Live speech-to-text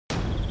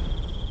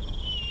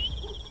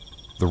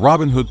the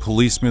Robin Hood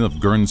policemen of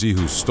Guernsey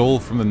who stole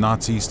from the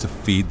Nazis to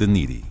feed the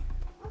needy.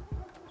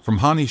 From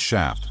Hanni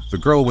Schaft, the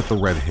girl with the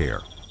red hair,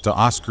 to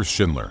Oskar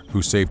Schindler,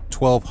 who saved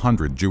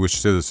 1,200 Jewish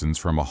citizens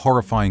from a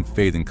horrifying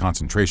fate in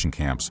concentration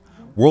camps,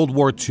 World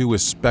War II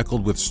is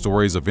speckled with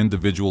stories of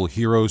individual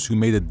heroes who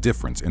made a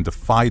difference and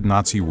defied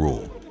Nazi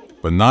rule.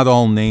 But not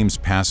all names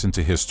pass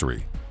into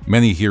history.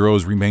 Many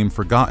heroes remain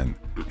forgotten,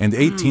 and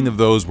 18 of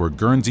those were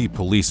Guernsey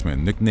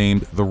policemen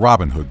nicknamed the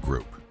Robin Hood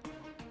Group.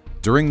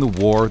 During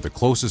the war, the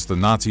closest the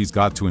Nazis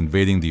got to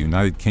invading the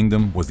United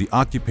Kingdom was the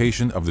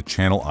occupation of the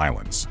Channel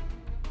Islands.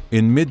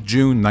 In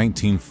mid-June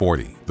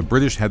 1940, the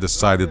British had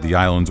decided the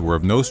islands were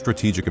of no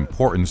strategic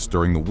importance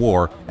during the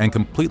war and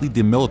completely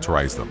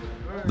demilitarized them,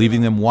 leaving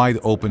them wide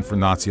open for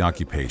Nazi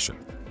occupation.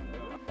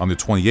 On the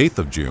 28th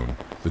of June,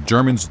 the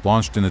Germans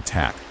launched an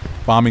attack,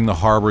 bombing the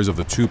harbors of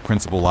the two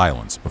principal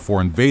islands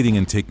before invading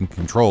and taking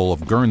control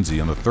of Guernsey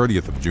on the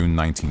 30th of June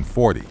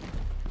 1940.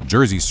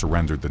 Jersey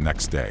surrendered the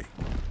next day.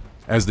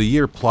 As the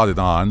year plodded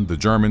on, the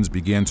Germans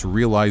began to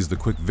realize the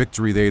quick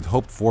victory they had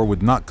hoped for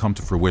would not come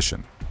to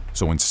fruition.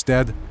 So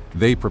instead,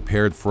 they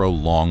prepared for a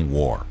long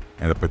war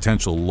and a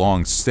potential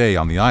long stay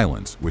on the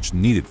islands, which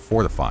needed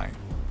fortifying.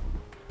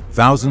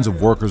 Thousands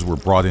of workers were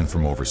brought in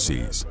from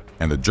overseas,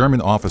 and the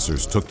German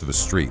officers took to the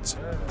streets,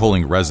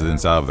 pulling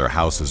residents out of their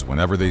houses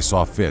whenever they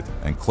saw fit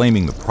and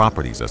claiming the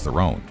properties as their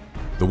own.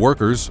 The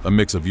workers, a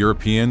mix of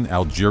European,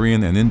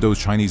 Algerian, and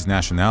Indo-Chinese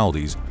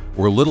nationalities,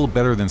 were little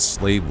better than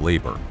slave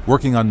labor,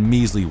 working on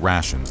measly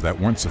rations that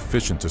weren't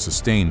sufficient to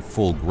sustain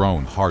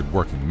full-grown,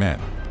 hard-working men.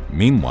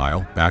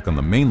 Meanwhile, back on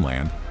the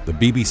mainland, the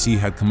BBC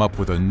had come up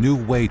with a new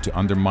way to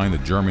undermine the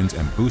Germans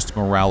and boost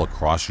morale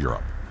across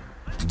Europe.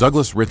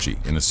 Douglas Ritchie,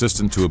 an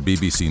assistant to a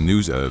BBC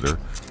news editor,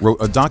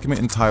 wrote a document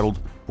entitled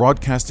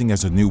 "Broadcasting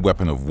as a New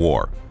Weapon of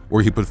War,"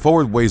 where he put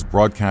forward ways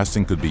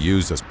broadcasting could be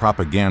used as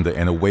propaganda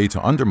and a way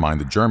to undermine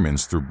the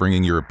Germans through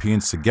bringing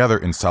Europeans together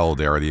in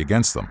solidarity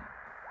against them.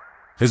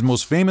 His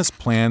most famous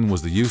plan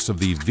was the use of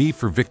the V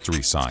for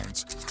Victory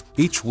signs.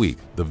 Each week,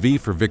 the V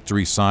for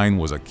Victory sign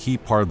was a key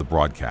part of the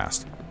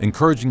broadcast,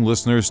 encouraging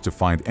listeners to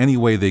find any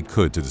way they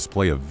could to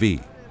display a V.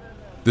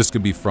 This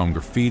could be from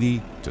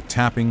graffiti to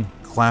tapping,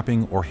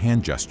 clapping, or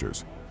hand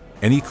gestures.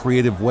 Any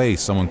creative way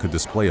someone could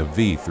display a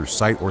V through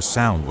sight or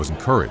sound was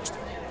encouraged,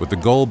 with the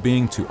goal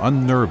being to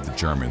unnerve the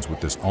Germans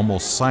with this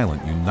almost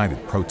silent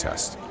united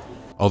protest.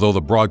 Although the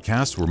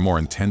broadcasts were more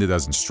intended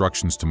as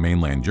instructions to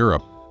mainland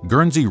Europe,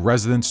 Guernsey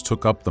residents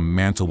took up the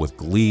mantle with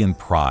glee and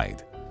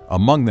pride.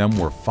 Among them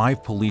were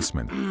 5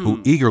 policemen who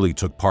eagerly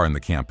took part in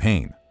the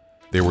campaign.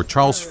 They were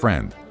Charles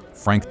Friend,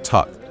 Frank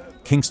Tuck,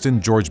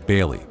 Kingston George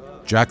Bailey,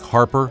 Jack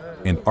Harper,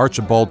 and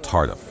Archibald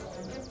Tardif.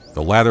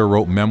 The latter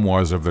wrote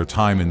memoirs of their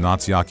time in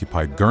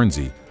Nazi-occupied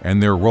Guernsey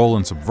and their role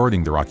in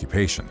subverting their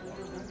occupation.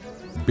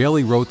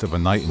 Bailey wrote of a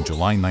night in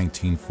July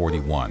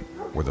 1941,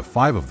 where the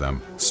 5 of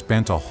them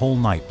spent a whole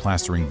night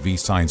plastering V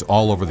signs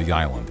all over the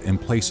island in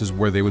places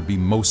where they would be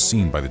most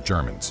seen by the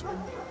Germans.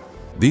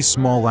 These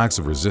small acts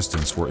of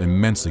resistance were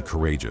immensely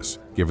courageous,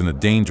 given the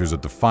dangers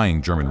of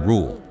defying German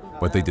rule,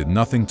 but they did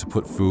nothing to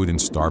put food in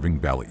starving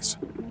bellies.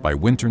 By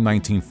winter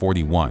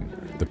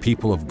 1941, the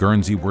people of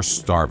Guernsey were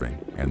starving,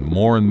 and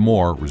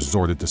more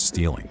resorted to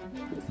stealing.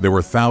 There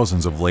were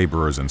thousands of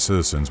laborers and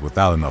citizens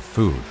without enough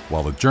food,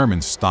 while the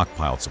Germans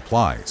stockpiled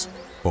supplies.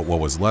 But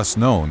what was less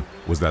known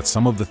was that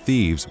some of the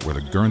thieves were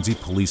the Guernsey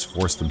police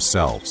force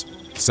themselves,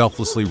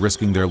 selflessly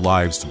risking their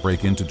lives to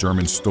break into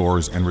German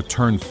stores and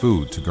return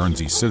food to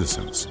Guernsey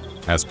citizens.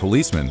 As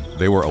policemen,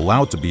 they were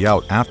allowed to be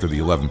out after the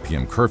 11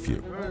 p.m.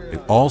 curfew.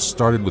 It all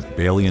started with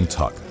Bailey and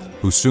Tuck,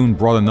 who soon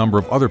brought a number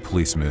of other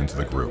policemen into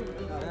the group.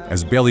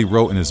 As Bailey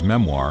wrote in his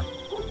memoir,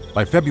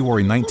 by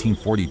February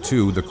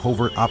 1942, the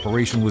covert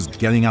operation was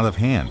getting out of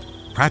hand.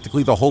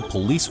 Practically the whole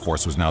police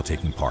force was now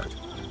taking part.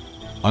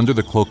 Under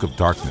the cloak of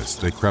darkness,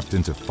 they crept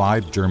into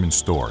 5 German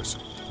stores,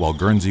 while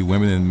Guernsey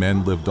women and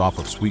men lived off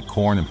of sweet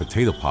corn and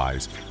potato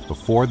pies.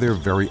 Before their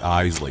very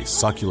eyes lay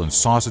succulent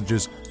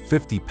sausages,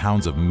 50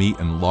 pounds of meat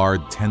and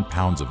lard, 10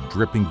 pounds of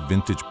dripping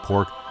vintage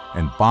pork,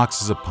 and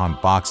boxes upon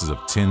boxes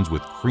of tins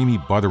with creamy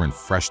butter and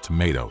fresh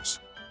tomatoes.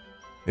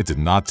 It did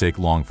not take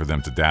long for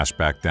them to dash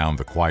back down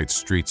the quiet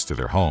streets to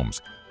their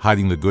homes,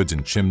 hiding the goods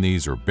in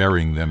chimneys or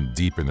burying them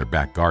deep in their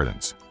back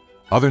gardens.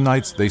 Other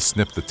nights, they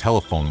snipped the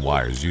telephone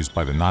wires used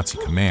by the Nazi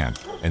command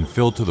and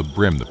filled to the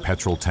brim the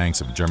petrol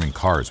tanks of German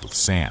cars with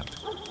sand.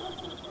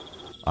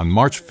 On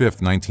March 5,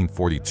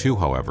 1942,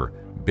 however,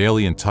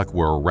 Bailey and Tuck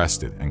were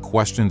arrested and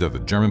questioned at the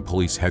German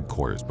police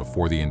headquarters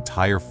before the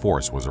entire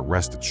force was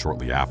arrested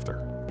shortly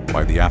after.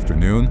 By the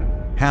afternoon,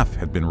 half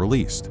had been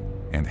released,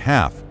 and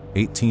half,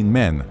 18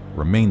 men,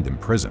 remained in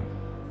prison.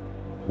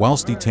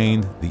 Whilst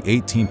detained, the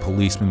 18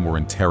 policemen were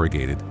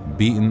interrogated,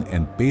 beaten,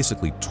 and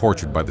basically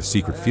tortured by the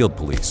secret field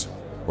police,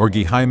 or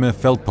Geheime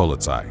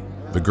Feldpolizei,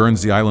 the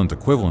Guernsey Island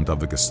equivalent of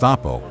the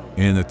Gestapo,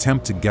 in an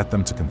attempt to get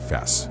them to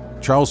confess.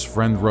 Charles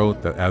Friend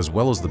wrote that as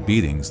well as the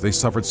beatings, they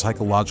suffered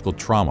psychological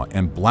trauma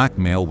and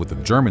blackmail, with the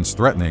Germans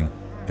threatening,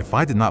 "If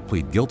I did not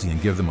plead guilty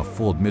and give them a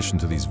full admission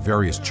to these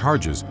various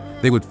charges,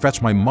 they would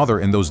fetch my mother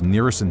and those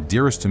nearest and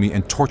dearest to me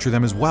and torture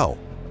them as well."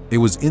 It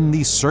was in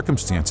these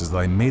circumstances that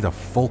I made a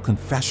full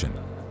confession.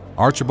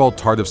 Archibald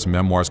Tardif's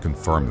memoirs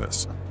confirm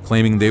this,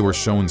 claiming they were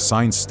shown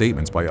signed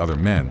statements by other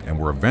men and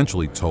were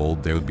eventually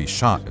told they would be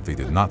shot if they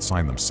did not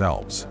sign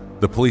themselves.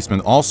 The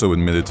policemen also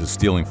admitted to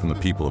stealing from the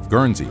people of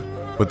Guernsey,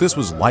 but this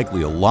was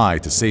likely a lie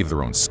to save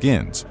their own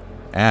skins,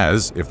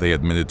 as if they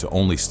admitted to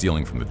only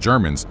stealing from the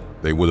Germans,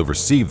 they would have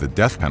received the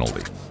death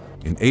penalty.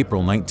 In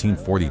April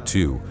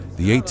 1942,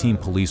 the 18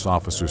 police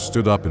officers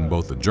stood up in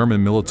both the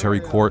German military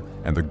court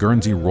and the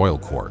Guernsey royal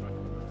court.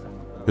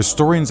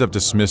 Historians have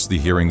dismissed the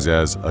hearings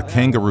as a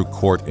kangaroo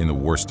court in the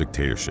worst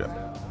dictatorship,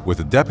 with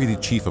the deputy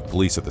chief of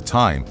police at the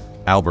time,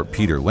 Albert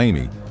Peter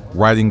Lamy,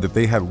 writing that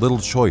they had little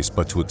choice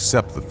but to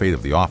accept the fate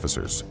of the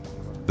officers.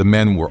 The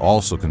men were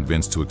also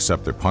convinced to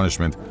accept their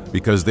punishment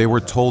because they were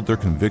told their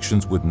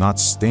convictions would not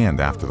stand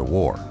after the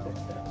war.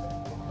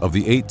 Of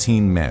the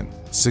 18 men,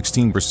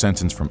 16 were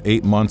sentenced from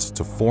 8 months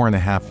to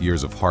 4.5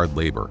 years of hard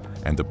labor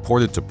and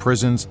deported to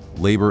prisons,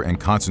 labor, and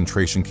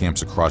concentration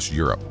camps across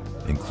Europe,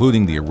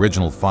 including the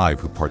original 5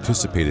 who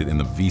participated in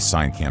the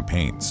V-Sign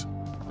campaigns.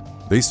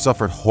 They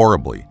suffered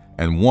horribly,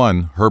 and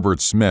one, Herbert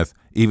Smith,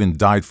 even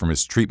died from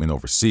his treatment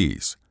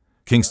overseas.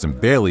 Kingston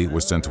Bailey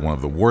was sent to one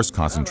of the worst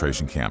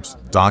concentration camps,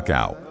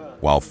 Dachau,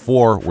 while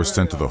 4 were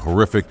sent to the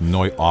horrific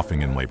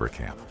Neu-Offingen labor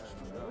camp.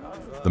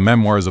 The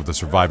memoirs of the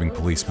surviving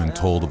policemen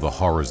told of the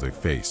horrors they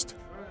faced.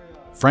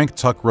 Frank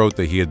Tuck wrote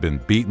that he had been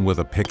beaten with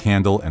a pick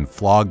handle and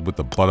flogged with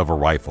the butt of a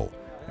rifle,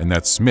 and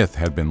that Smith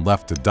had been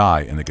left to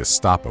die in a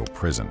Gestapo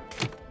prison.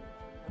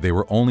 They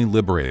were only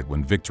liberated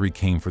when victory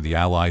came for the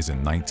Allies in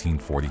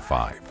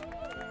 1945.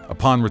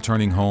 Upon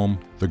returning home,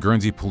 the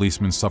Guernsey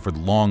policemen suffered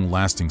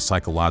long-lasting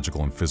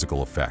psychological and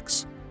physical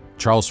effects.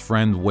 Charles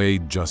Friend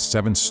weighed just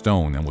 7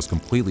 stone and was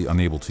completely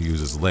unable to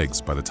use his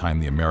legs by the time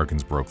the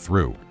Americans broke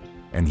through,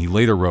 and he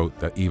later wrote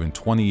that even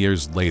 20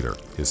 years later,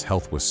 his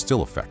health was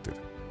still affected.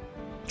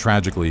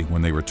 Tragically,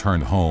 when they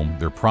returned home,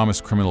 their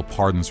promised criminal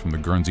pardons from the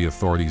Guernsey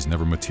authorities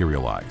never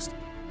materialized.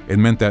 It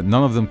meant that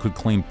none of them could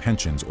claim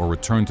pensions or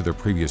return to their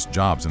previous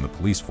jobs in the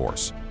police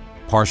force,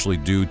 partially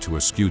due to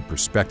a skewed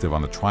perspective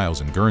on the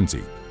trials in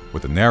Guernsey,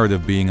 with the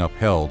narrative being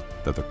upheld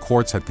that the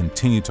courts had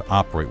continued to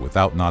operate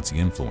without Nazi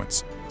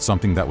influence,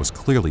 something that was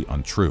clearly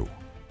untrue.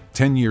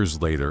 10 years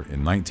later,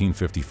 in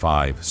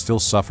 1955, still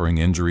suffering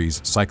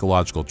injuries,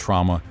 psychological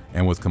trauma,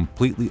 and with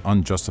completely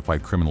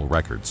unjustified criminal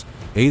records,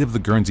 8 of the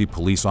Guernsey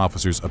police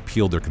officers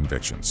appealed their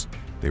convictions.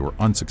 They were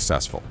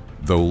unsuccessful.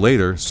 Though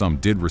later, some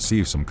did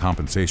receive some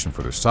compensation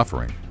for their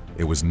suffering,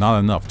 it was not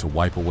enough to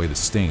wipe away the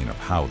stain of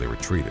how they were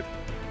treated.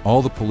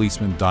 All the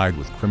policemen died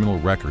with criminal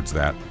records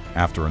that,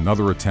 after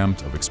another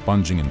attempt of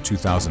expunging in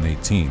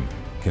 2018,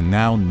 can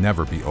now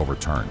never be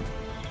overturned.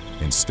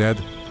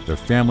 Instead, their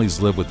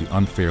families live with the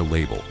unfair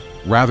label,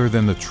 rather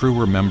than the true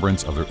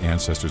remembrance of their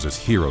ancestors as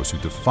heroes who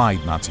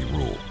defied Nazi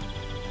rule.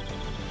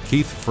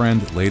 Keith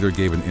Friend later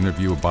gave an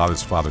interview about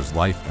his father's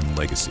life and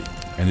legacy,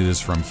 and it is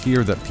from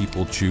here that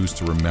people choose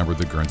to remember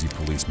the Guernsey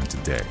policemen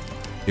today.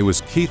 It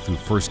was Keith who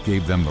first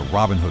gave them the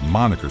Robin Hood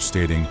moniker,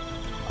 stating,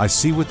 "I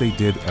see what they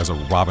did as a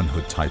Robin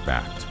Hood type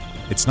act.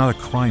 It's not a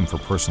crime for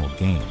personal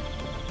gain.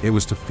 It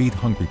was to feed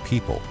hungry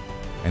people,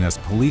 and as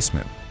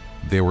policemen,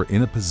 they were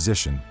in a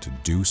position to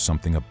do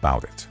something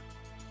about it."